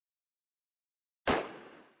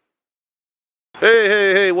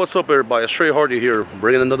Hey, what's up everybody? It's Trey Hardy here,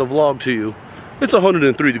 bringing another vlog to you. It's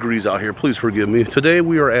 103 degrees out here, please forgive me. Today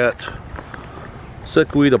we are at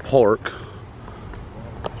Sequiota Park,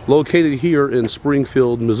 located here in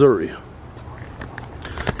Springfield, Missouri.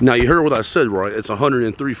 Now you heard what I said, right? It's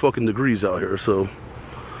 103 fucking degrees out here, so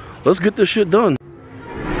let's get this shit done.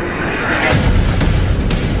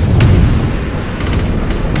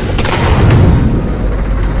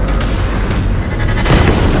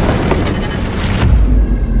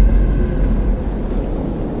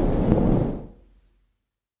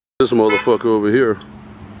 This motherfucker over here.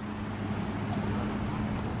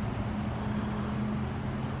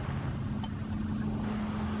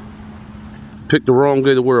 Picked the wrong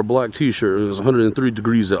day to wear a black t-shirt. It was 103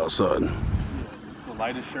 degrees outside. It's the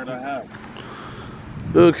lightest shirt I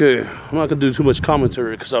have. Okay, I'm not gonna do too much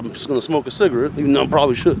commentary because I'm just gonna smoke a cigarette, even though I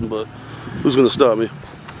probably shouldn't, but who's gonna stop me?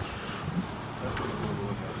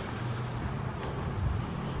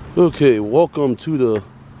 Okay, welcome to the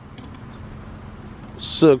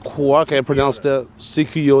I can't pronounce that.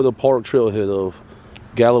 Sequiota Park trailhead of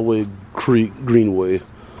Galloway Creek Greenway.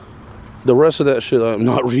 The rest of that shit I'm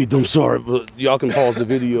not reading, I'm sorry, but y'all can pause the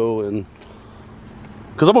video and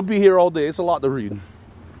because I'm gonna be here all day. It's a lot to read.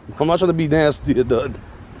 I'm not trying to be nasty at that.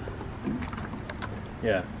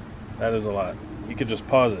 Yeah, that is a lot. You could just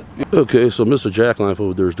pause it. Okay, so Mr. Jackknife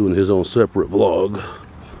over there is doing his own separate vlog.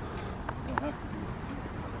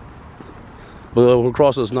 But we're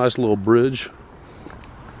across this nice little bridge,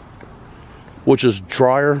 which is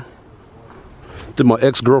drier than my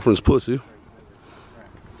ex-girlfriend's pussy.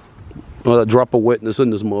 Oh, that drop of wetness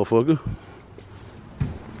in this motherfucker.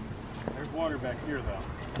 There's water back here though,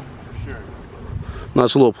 for sure.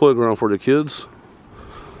 Nice little playground for the kids.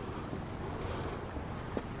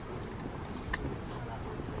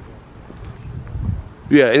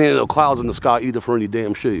 Yeah, and ain't no clouds in the sky either for any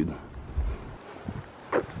damn shade.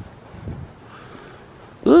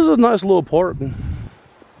 This is a nice little park.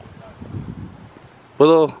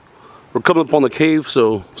 But we're coming up on the cave,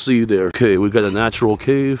 so see you there. Okay, we got a natural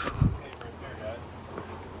cave.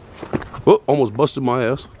 Oh, almost busted my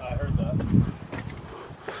ass. I heard that.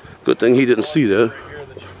 Good thing he didn't see that. Right here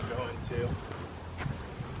that you can go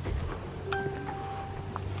into.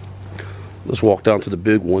 Let's walk down to the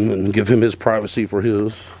big one and give him his privacy for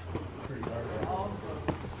his.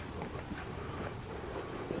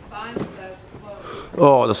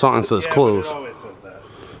 Oh, the sign says closed. It always says that.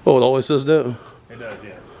 Oh, it always says that? It does,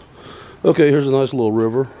 yeah. Okay, here's a nice little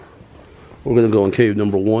river. We're gonna go in cave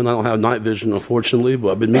number 1. I don't have night vision, unfortunately,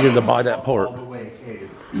 but I've been meaning to buy that part. All the way cave.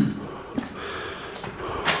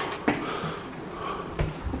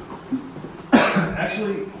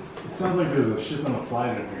 Actually, it sounds like there's a shit ton of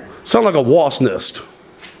flies in here. Sound like a wasp nest.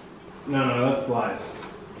 No, that's flies.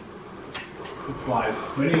 It's flies.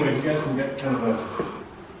 But anyways, you guys can get kind of a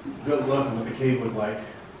good look at what the cave looked like.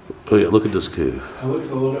 Oh yeah, look at this cave. It looks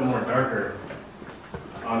a little bit more darker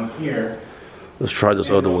on here. Let's try this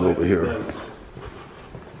other one over here. It's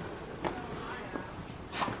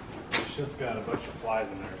just got a bunch of flies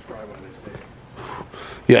in there. It's probably what they say.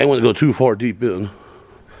 Yeah, I want to go too far deep in.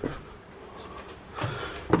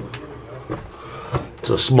 It's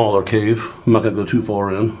a smaller cave. I'm not gonna go too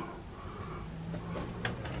far in.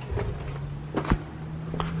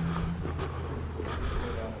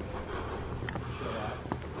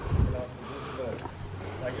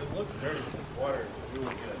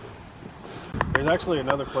 There's actually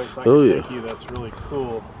another place I can take you that's really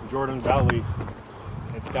cool. Jordan Valley.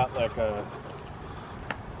 It's got like a...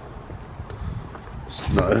 It's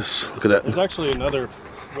nice. Look at that. There's actually another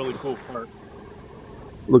really cool park.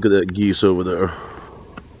 Look at that geese over there.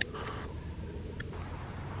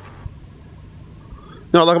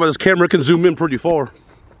 Now, like about this camera can zoom in pretty far.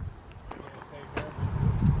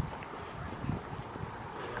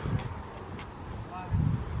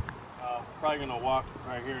 Probably gonna walk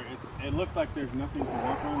right here. It looks like there's nothing to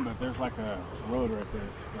walk on, but there's like a road right there,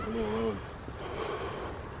 like a little road.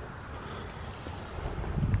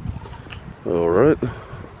 All right.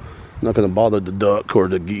 Not gonna bother the duck or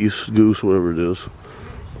the goose, whatever it is.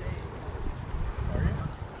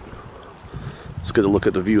 Let's get a look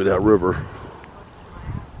at the view of that river.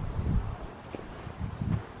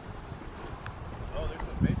 Oh, there's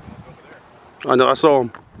a big one over there. I know, I saw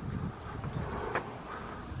him.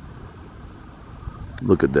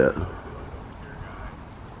 Look at that.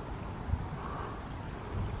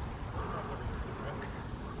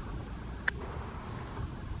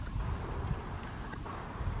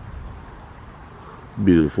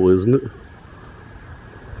 Beautiful, isn't it?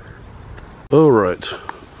 All right.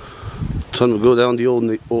 Time to go down the old,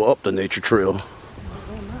 up the nature trail.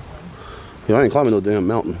 Yeah, I ain't climbing no damn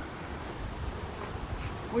mountain.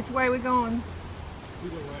 Which way are we going?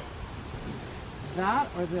 Either way. That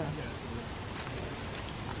or this? Yeah.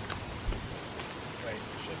 Right,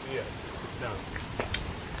 should be it. Down.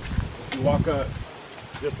 If you walk up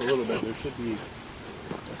just a little bit, there should be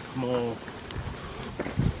a small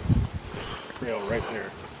trail right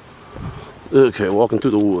there. Okay, walking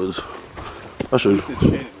through the woods. I should. It's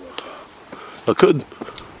shaded like that. I could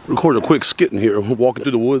record a quick skit in here, walking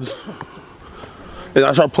through the woods. And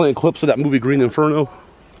I start playing clips of that movie Green Inferno.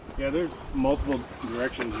 Yeah, there's multiple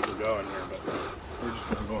directions you can go in here, but we're just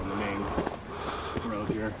gonna go on the main road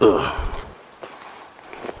here. Get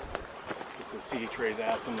to see Trey's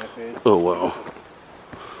ass in my face. Oh wow.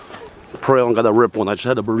 Pray I don't got that rip one. I just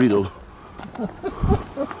had a burrito.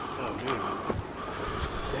 Oh man.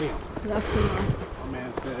 Damn. That's enough. My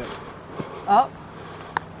man said Up?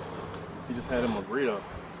 he just had him a burrito.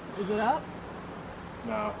 Is it up?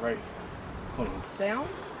 Nah, right. Hold on. Down?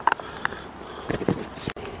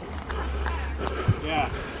 Yeah.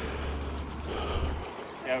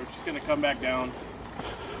 Yeah, we're just gonna come back down.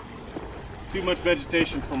 Too much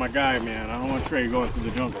vegetation for my guy, man. I don't want Trey going through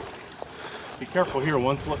the jungle. Be careful here,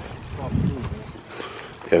 one slip.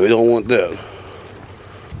 Yeah, we don't want that. If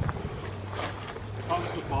I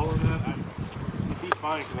was to follow that, I'd be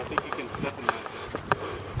fine because I think you can step in that.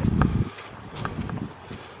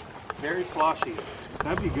 Very sloshy.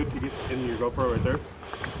 That'd be good to get in your GoPro right there.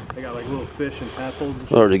 They got like little fish and tadpoles and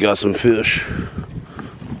shit. Already got some fish.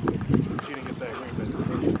 She didn't get that green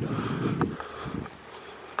vegetation.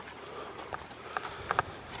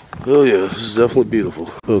 Oh yeah, this is definitely beautiful.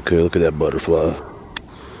 Okay, look at that butterfly.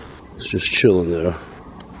 It's just chilling there.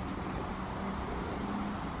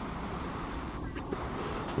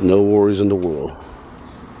 No worries in the world.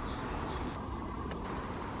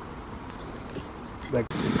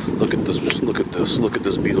 Look at this, look at this, look at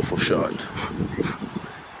this beautiful shot.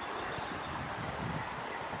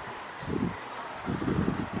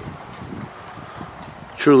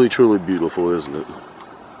 Truly, truly beautiful, isn't it?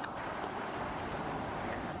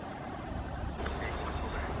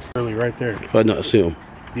 Really, right there. I not see him.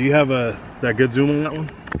 Do you have that good zoom on that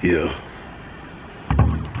one? Yeah.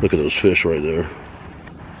 Look at those fish right there.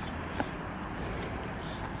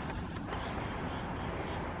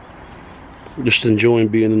 Just enjoying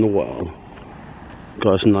being in the wild.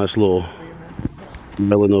 Got some nice little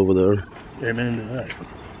melon over there. Amen to that.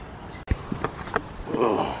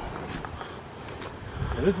 Oh.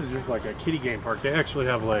 And this is just like a kiddie game park. They actually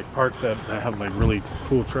have like parks that have like really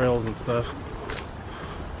cool trails and stuff.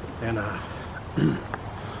 And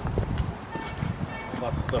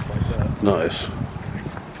lots of stuff like that. Nice.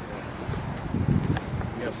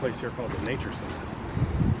 We got a place here called the Nature Center.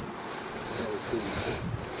 Really cool.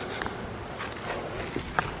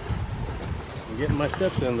 I'm getting my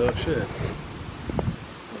steps in though, shit.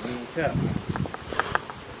 Cap.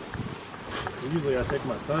 Usually I take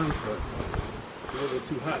my sons, but it's a little bit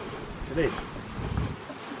too hot today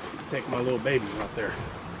to take my little babies out there.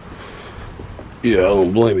 Yeah, I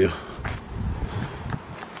don't blame you.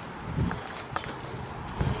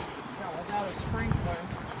 Without a sprinkler.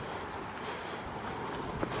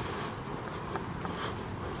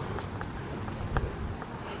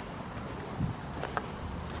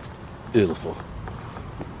 Beautiful.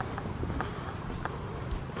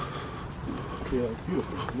 Yeah, it's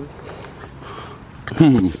beautiful, isn't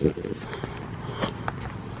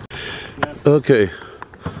it? Okay,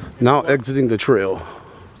 now exiting the trail.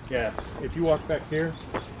 Yeah, if you walk back here,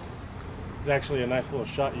 there's actually a nice little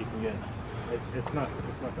shot you can get. It's not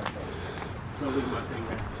that bad. I'm gonna leave my thing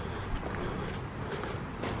there.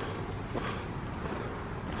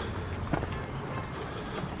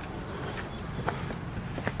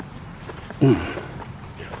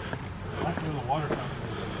 That's where the water fountain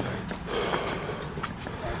is.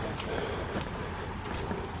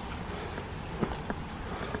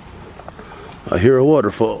 I hear a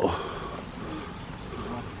waterfall.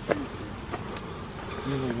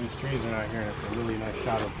 Usually these trees are not here, and it's a really nice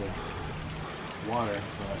shot of the water,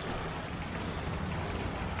 but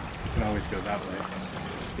you can always go that way.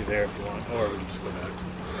 Be there if you want, or we can just go back.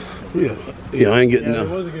 Yeah, I ain't getting There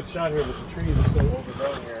that. was a good shot here, but the trees are still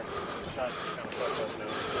overgrown here. The shot's kind of fucked up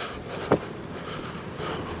now.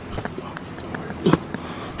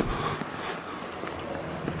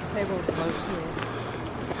 Table's close here.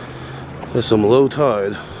 There's some low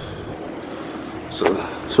tide. So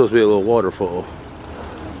it's supposed to be a little waterfall.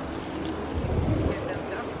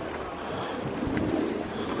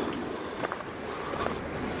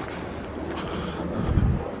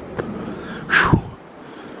 Whew.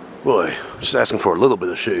 Boy, just asking for a little bit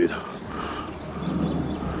of shade.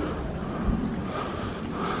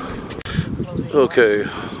 Okay,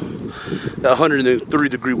 That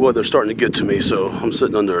 103-degree weather starting to get to me, so I'm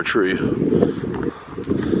sitting under a tree. It's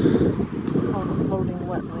called a floating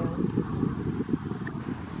wetland.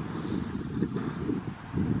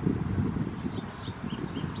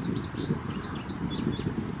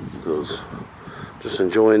 Just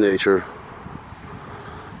enjoying nature.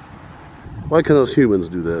 Why can those humans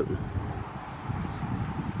do that?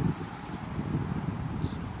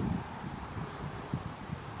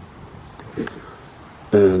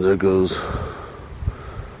 And there goes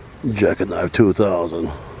Jackknife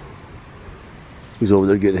 2000. He's over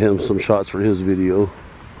there getting him some shots for his video.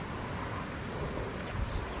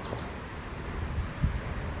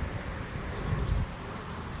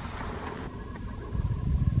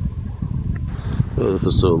 Oh,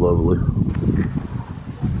 this is so lovely.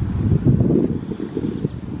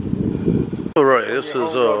 Alright, this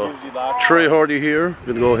is Trey Hardy here.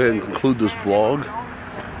 Gonna go ahead and conclude this vlog.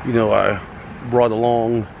 You know, I brought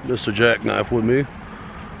along Mr. Jackknife with me.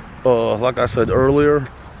 Like I said earlier,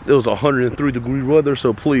 it was 103-degree weather,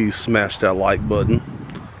 so please smash that like button.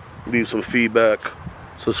 Leave some feedback.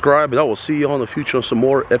 Subscribe, and I will see you on the future on some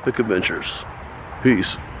more epic adventures.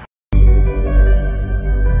 Peace.